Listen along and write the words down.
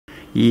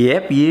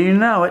Yep, you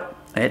know it.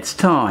 It's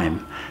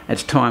time.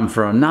 It's time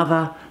for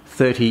another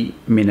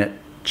 30-minute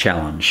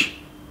challenge.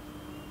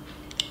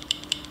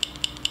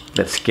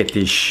 Let's get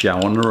this show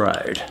on the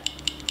road.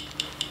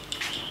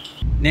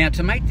 Now,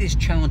 to make this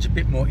challenge a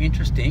bit more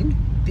interesting,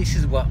 this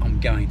is what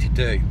I'm going to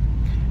do.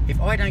 If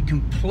I don't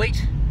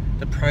complete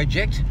the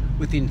project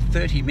within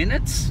 30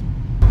 minutes,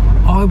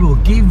 I will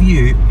give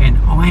you an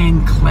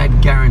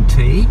ironclad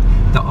guarantee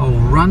that I'll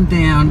run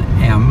down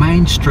our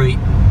main street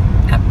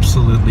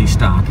absolutely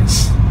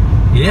starkers.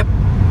 Yep,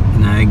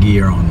 no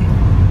gear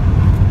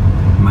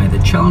on. May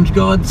the challenge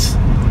gods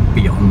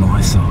be on my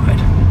side.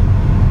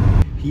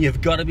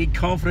 You've got to be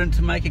confident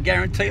to make a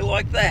guarantee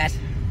like that.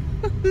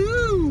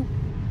 Woohoo!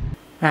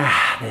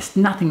 There's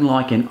nothing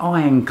like an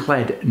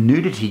ironclad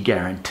nudity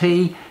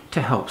guarantee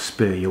to help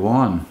spur you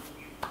on.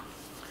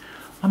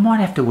 I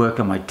might have to work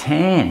on my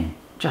tan,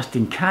 just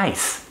in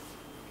case.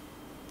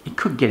 It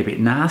could get a bit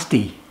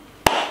nasty.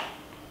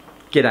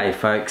 G'day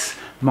folks,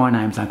 my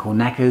name's Uncle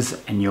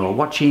Knackers and you're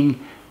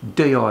watching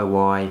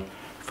DIY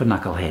for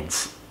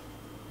Knuckleheads.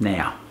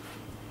 Now,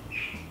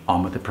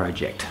 on with the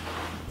project.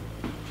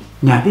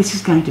 Now this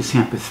is going to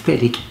sound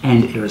pathetic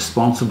and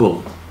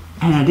irresponsible,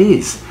 and it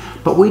is,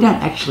 but we don't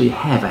actually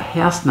have a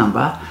house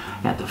number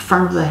at the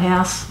front of the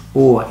house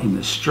or in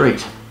the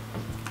street.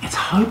 It's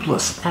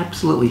hopeless,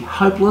 absolutely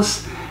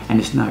hopeless, and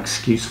there's no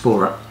excuse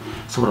for it.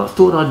 So what I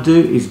thought I'd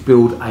do is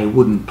build a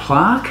wooden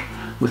plaque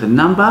with a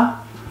number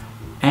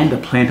and a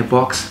planter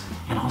box,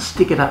 and I'll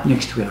stick it up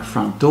next to our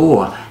front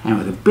door, and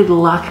with a bit of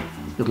luck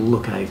it'll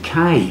look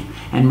okay,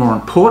 and more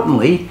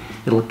importantly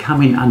it'll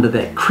come in under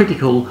that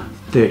critical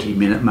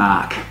 30-minute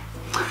mark.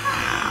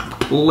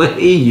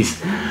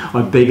 Please,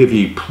 I beg of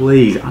you,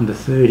 please, under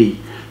 30.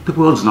 The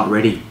world's not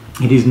ready.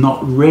 It is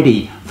not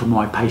ready for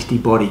my pasty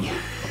body.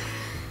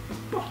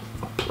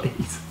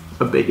 Please,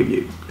 I beg of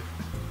you.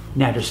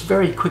 Now just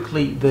very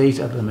quickly, these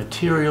are the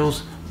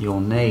materials you'll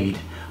need.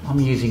 I'm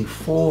using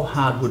 4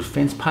 hardwood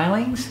fence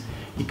palings.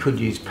 You could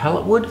use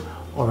pallet wood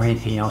or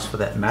anything else for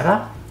that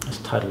matter. It's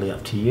totally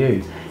up to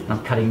you. And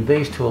I'm cutting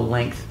these to a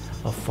length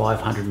of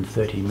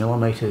 530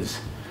 millimeters.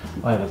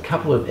 I have a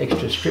couple of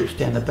extra strips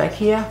down the back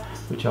here,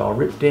 which I'll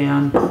rip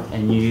down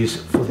and use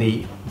for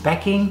the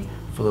backing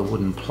for the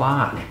wooden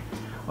plaque.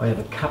 I have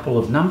a couple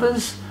of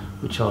numbers,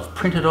 which I've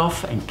printed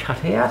off and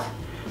cut out.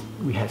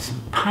 We have some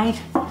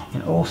paint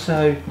and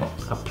also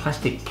a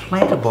plastic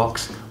planter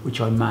box, which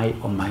I may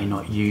or may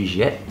not use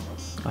yet.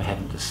 I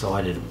haven't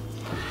decided.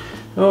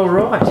 All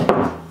right,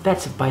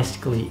 that's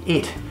basically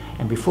it.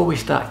 And before we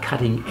start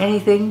cutting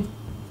anything,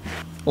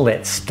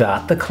 let's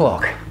start the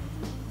clock.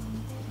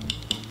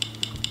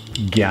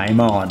 Game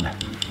on.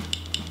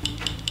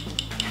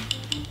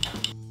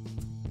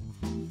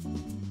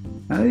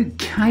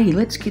 Okay,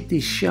 let's get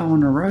this show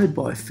on the road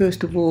by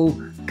first of all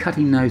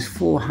cutting those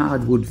 4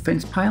 hardwood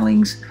fence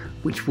palings,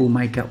 which will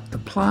make up the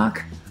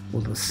plaque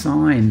or the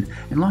sign.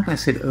 And like I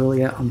said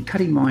earlier, I'm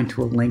cutting mine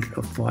to a length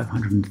of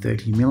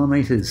 530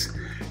 millimeters.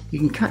 You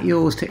can cut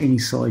yours to any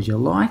size you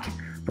like,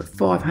 but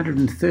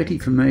 530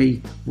 for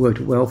me worked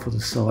well for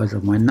the size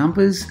of my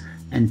numbers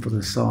and for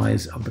the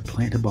size of the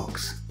planter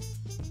box.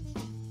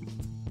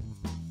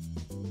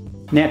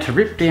 Now to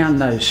rip down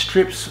those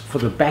strips for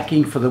the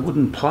backing for the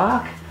wooden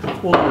plaque,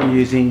 all I'm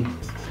using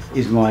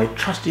is my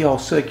trusty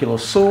old circular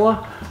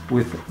saw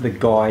with the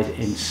guide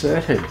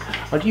inserted.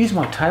 I'd use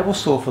my table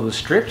saw for the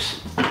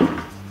strips,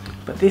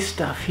 but this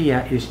stuff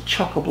here is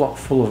chock-a-block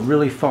full of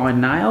really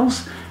fine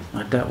nails,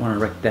 and I don't want to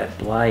wreck that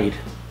blade.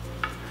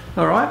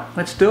 Alright,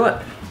 let's do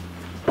it.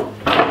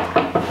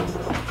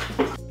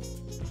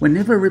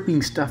 Whenever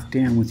ripping stuff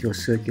down with your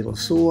circular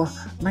saw,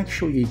 make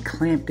sure you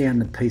clamp down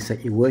the piece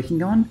that you're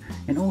working on,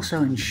 and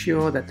also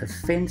ensure that the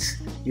fence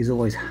is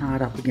always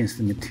hard up against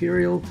the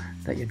material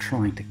that you're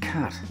trying to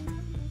cut.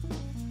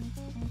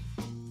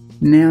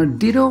 Now,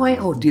 did I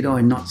or did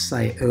I not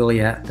say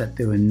earlier that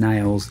there were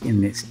nails in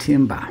this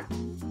timber?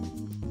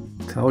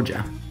 Told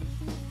ya.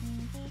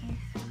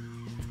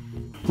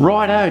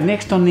 Righto,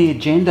 next on the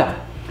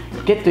agenda,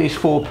 get these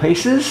 4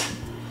 pieces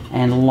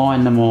and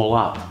line them all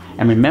up.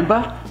 And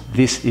remember,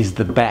 this is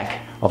the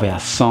back of our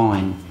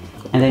sign.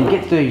 And then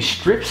get these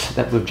strips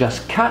that we've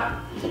just cut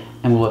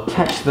and we'll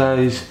attach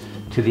those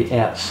to the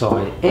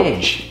outside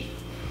edge.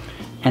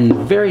 And the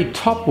very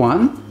top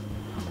one,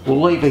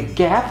 we'll leave a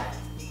gap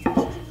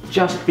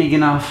just big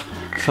enough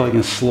so we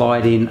can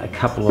slide in a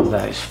couple of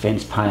those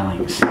fence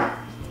palings.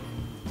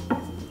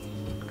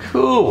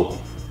 Cool.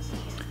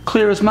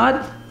 Clear as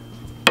mud?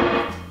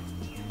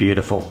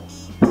 Beautiful.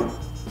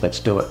 Let's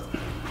do it.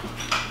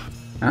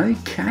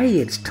 Okay,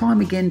 it's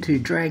time again to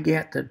drag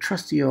out the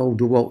trusty old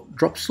DeWalt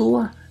drop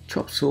saw,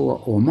 chop saw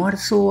or miter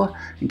saw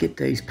and get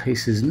these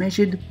pieces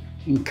measured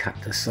and cut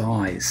the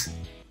size.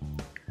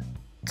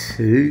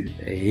 Too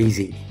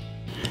easy.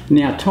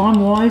 Now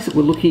time wise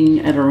we're looking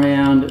at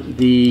around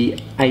the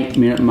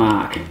 8-minute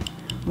mark.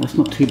 That's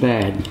not too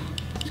bad.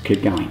 Let's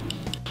keep going.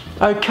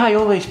 Okay,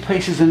 all these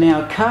pieces are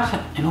now cut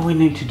and all we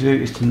need to do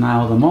is to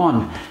nail them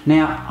on.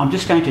 Now, I'm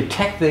just going to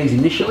tack these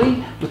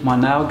initially with my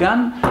nail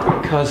gun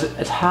because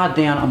it's hard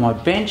down on my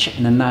bench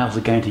and the nails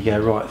are going to go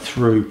right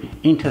through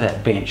into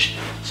that bench.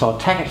 So I'll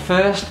tack it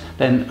first,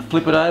 then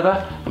flip it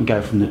over and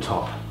go from the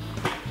top.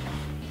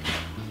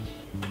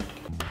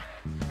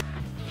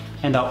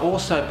 And I'll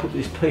also put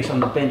this piece on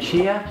the bench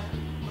here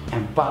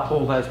and butt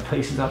all those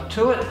pieces up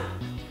to it.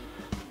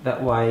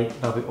 That way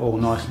they'll be all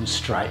nice and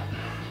straight.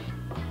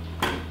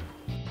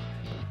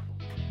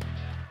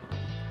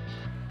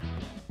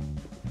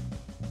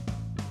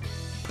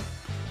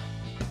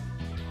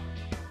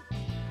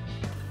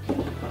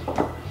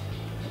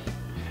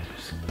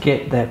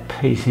 Get that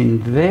piece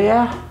in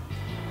there,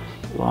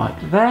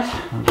 like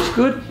that, looks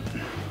good.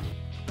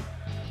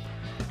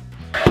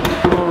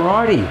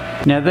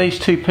 Alrighty, now these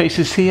two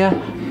pieces here,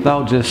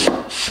 they'll just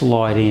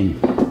slide in,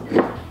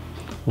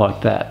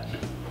 like that.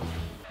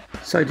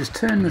 So just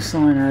turn the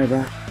sign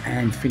over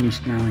and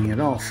finish nailing it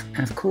off.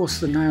 And of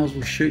course the nails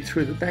will shoot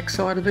through the back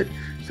side of it,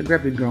 so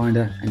grab your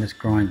grinder and just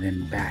grind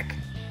them back.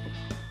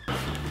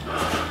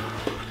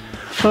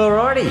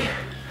 Alrighty,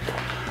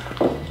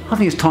 I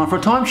think it's time for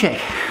a time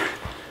check.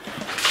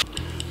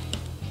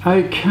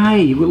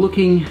 Okay, we're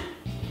looking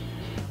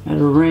at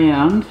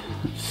around,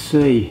 let's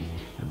see,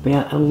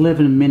 about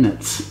 11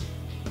 minutes.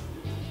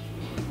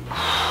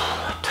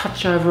 A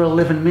touch over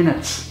 11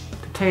 minutes.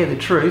 To tell you the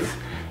truth,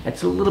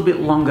 it's a little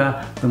bit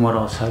longer than what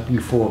I was hoping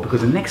for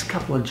because the next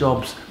couple of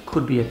jobs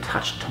could be a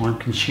touch time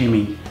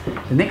consuming.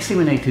 The next thing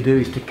we need to do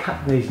is to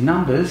cut these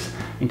numbers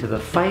into the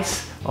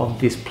face of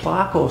this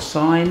plaque or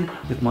sign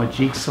with my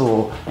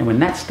jigsaw, and when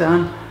that's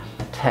done,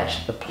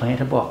 attach the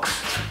planter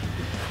box.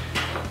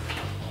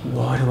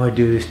 Why do I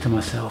do this to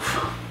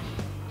myself?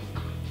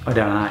 I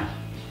don't know.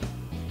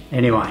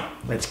 Anyway,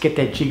 let's get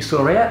that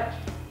jigsaw out,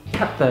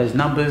 cut those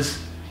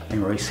numbers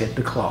and reset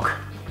the clock.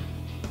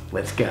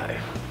 Let's go.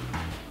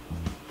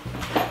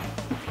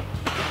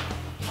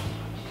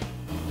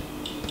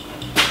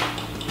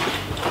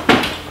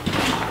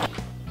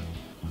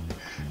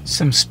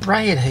 Some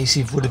spray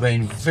adhesive would have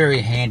been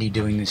very handy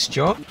doing this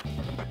job.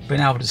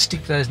 Being able to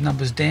stick those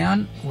numbers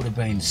down would have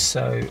been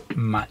so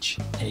much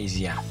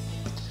easier.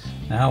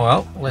 Oh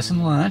well,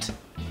 lesson learnt.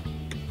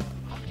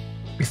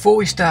 Before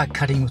we start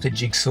cutting with the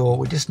jigsaw,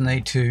 we just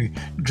need to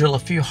drill a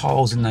few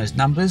holes in those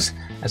numbers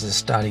as a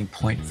starting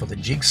point for the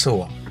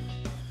jigsaw.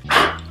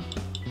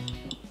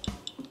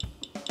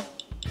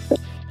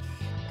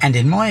 And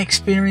in my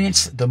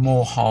experience, the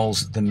more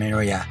holes the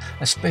merrier,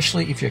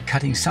 especially if you're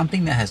cutting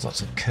something that has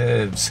lots of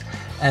curves,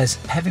 as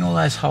having all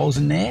those holes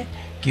in there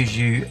gives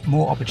you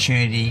more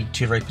opportunity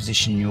to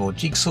reposition your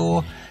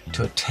jigsaw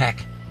to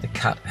attack the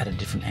cut at a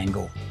different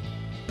angle.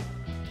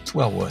 It's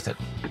well worth it.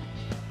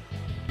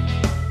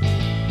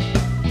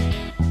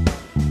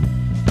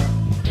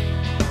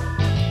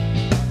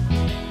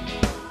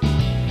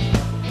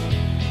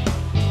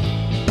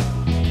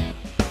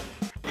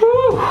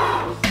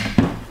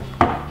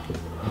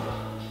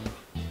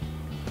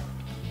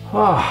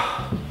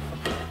 Oh,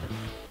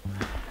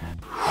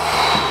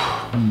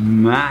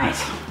 mate,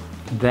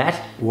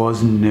 that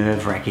was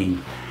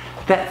nerve-wracking.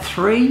 That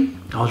 3,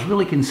 I was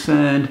really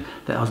concerned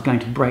that I was going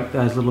to break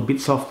those little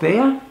bits off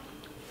there,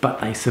 but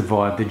they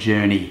survived the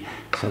journey,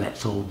 so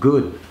that's all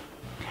good.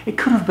 It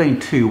could have been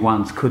 2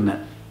 1s, couldn't it?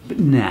 But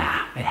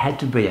nah, it had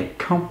to be a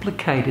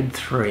complicated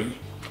 3.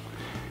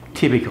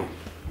 Typical.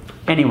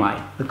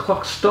 Anyway, the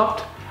clock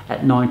stopped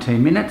at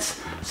 19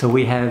 minutes, so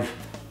we have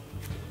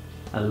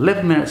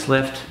 11 minutes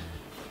left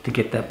to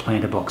get that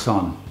planter box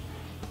on.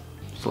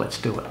 So let's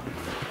do it.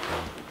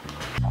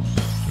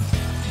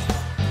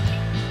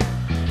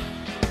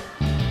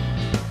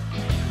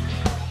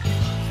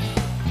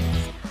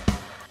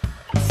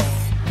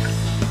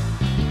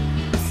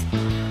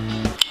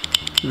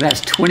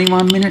 That's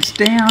 21 minutes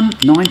down,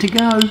 9 to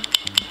go.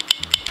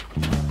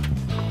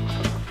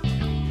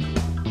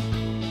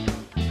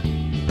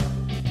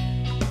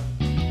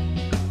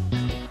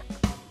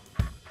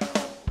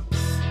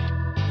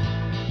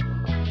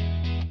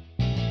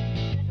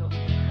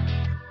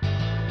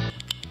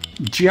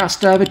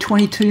 Just over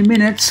 22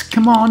 minutes,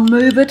 come on,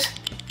 move it.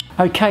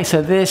 Okay,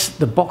 so there's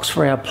the box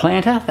for our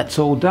planter, that's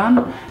all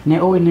done.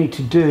 Now all we need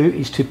to do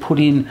is to put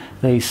in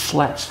these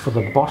slats for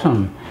the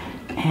bottom.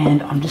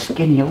 And I'm just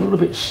getting a little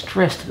bit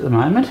stressed at the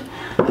moment.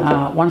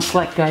 One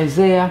slat goes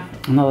there,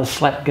 another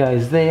slat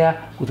goes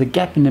there, with a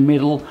gap in the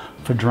middle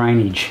for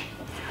drainage.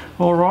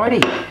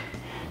 Alrighty.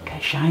 Okay,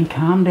 Shane,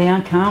 calm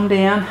down, calm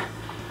down.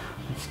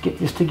 Let's get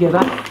this together.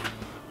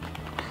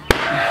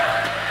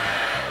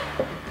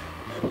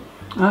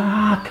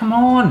 Ah, come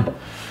on.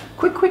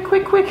 Quick, quick,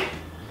 quick, quick.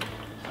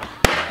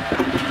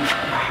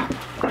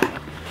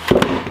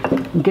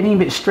 I'm getting a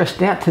bit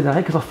stressed out today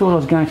because I thought I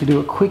was going to do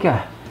it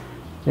quicker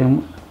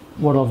than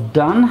what I've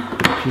done,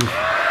 which is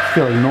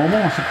fairly normal,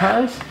 I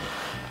suppose.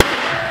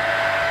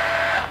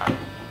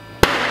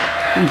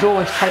 Things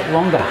always take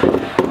longer.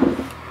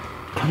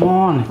 Come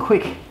on,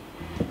 quick.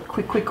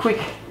 Quick, quick,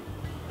 quick.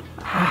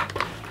 Ah,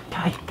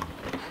 okay.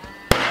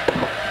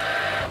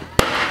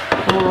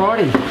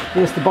 Alrighty,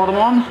 there's the bottom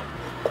on.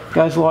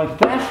 Goes like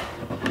that.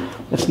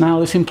 Let's nail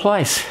this in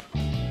place.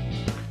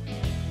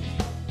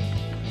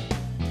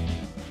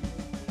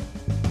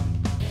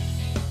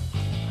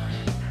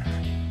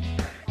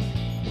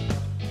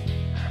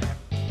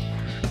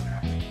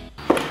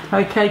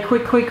 Okay,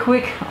 quick.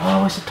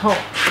 Oh, where's the top?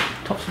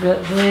 Top's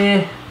about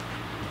there.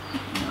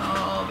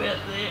 Oh, about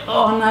there.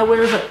 Oh no,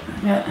 where is it?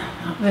 Yeah,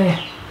 up there.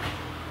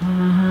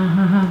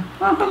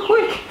 Oh,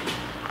 quick.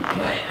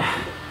 Okay,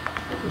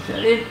 push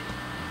that in.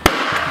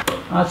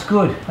 That's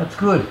good, that's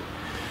good.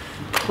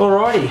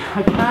 Alrighty,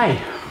 okay.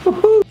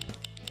 Woohoo.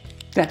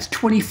 That's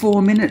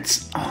 24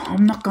 minutes. Oh,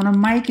 I'm not gonna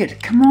make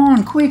it. Come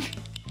on, quick.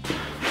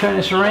 Turn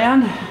this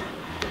around.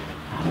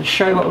 Let's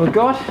show you what we've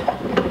got.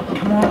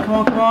 Come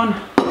on.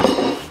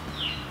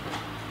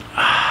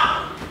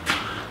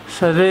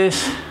 So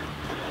there's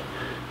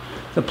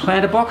the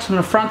planter box on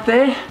the front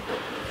there.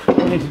 What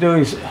we need to do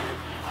is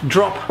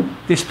drop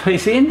this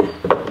piece in,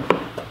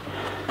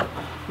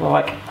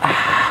 like,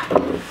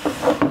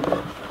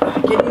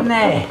 get in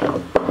there,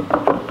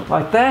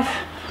 like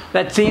that.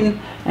 That's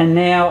in, and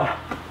now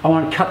I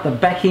want to cut the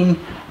backing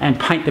and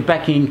paint the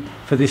backing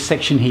for this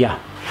section here.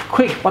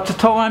 Quick, what's the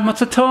time?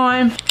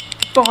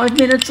 5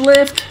 minutes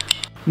left.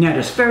 Now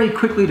just very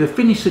quickly to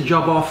finish the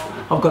job off,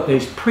 I've got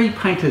these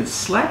pre-painted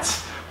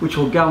slats which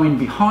will go in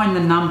behind the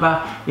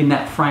number in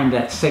that framed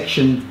out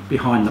section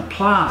behind the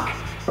plaque.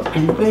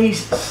 And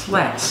these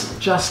slats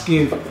just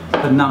give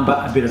the number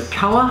a bit of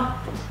colour,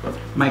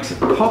 makes it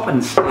pop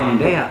and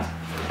stand out.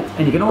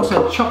 And you can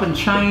also chop and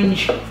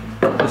change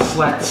the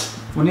slats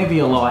whenever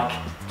you like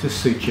to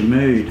suit your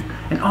mood.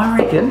 And I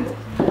reckon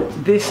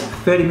this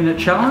 30-minute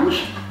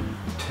challenge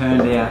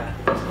turned out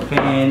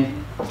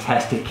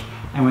fantastic.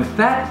 And with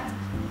that,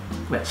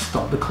 let's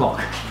stop the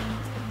clock.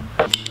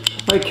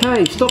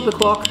 Okay, stop the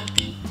clock.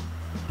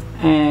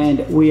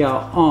 And we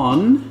are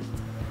on,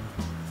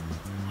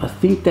 I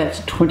think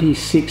that's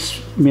 26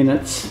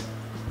 minutes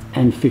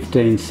and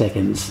 15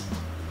 seconds.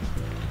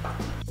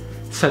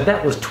 So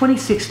that was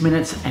 26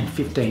 minutes and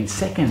 15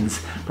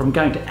 seconds. But I'm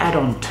going to add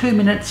on 2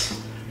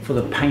 minutes for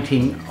the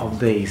painting of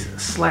these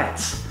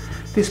slats.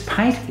 This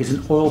paint is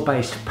an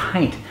oil-based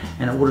paint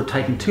and it would have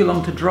taken too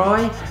long to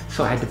dry,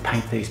 so I had to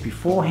paint these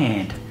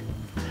beforehand.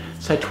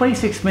 So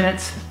 26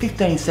 minutes,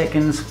 15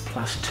 seconds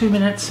plus 2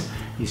 minutes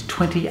is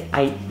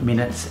 28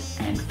 minutes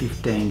and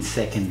 15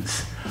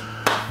 seconds.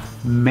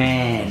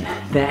 Man,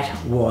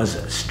 that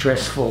was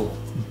stressful,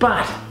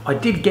 but I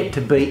did get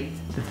to beat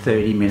the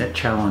 30-minute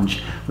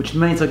challenge, which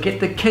means I get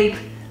to keep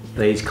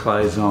these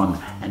clothes on,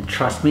 and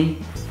trust me,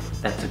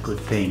 that's a good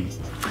thing.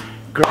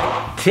 Great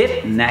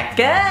tip,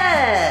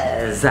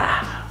 knackers!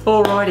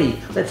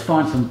 Alrighty, let's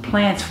find some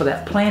plants for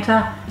that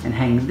planter and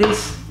hang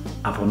this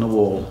up on the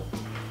wall.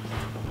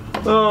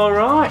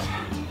 Alright,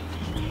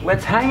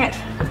 let's hang it.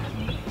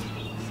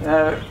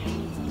 So,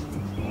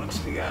 wants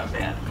to go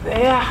about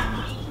there.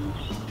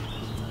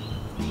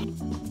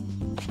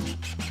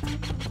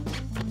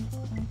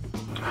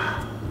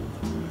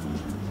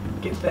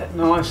 Get that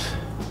nice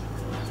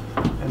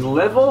and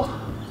level,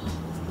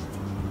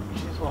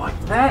 just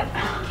like that.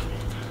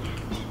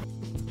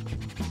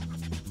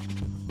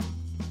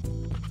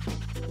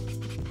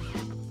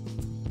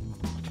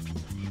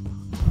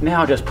 Now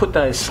I'll just put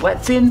those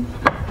slats in.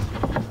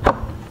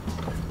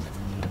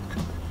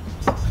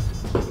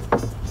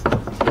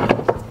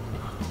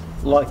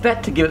 Like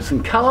that to give it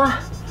some colour,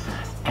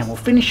 and we'll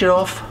finish it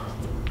off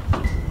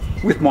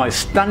with my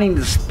stunning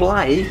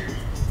display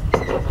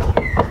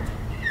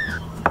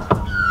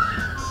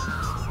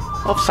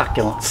of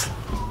succulents.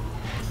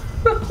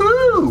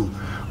 Woohoo!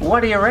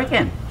 What do you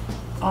reckon?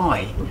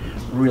 I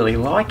really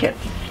like it,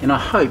 and I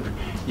hope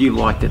you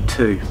liked it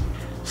too.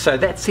 So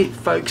that's it,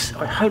 folks.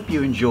 I hope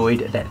you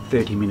enjoyed that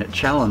 30-minute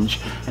challenge,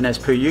 and as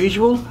per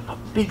usual, a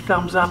big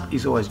thumbs up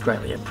is always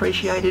greatly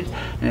appreciated,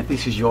 and if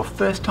this is your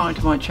first time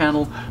to my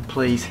channel,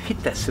 please hit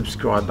that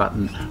subscribe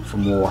button for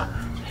more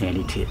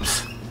handy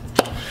tips.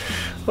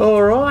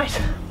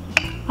 Alright,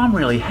 I'm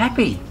really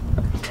happy.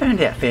 It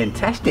turned out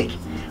fantastic,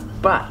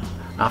 but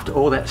after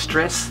all that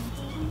stress,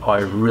 I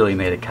really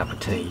need a cup of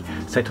tea.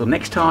 So till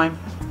next time,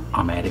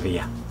 I'm out of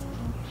here.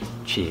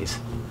 Cheers.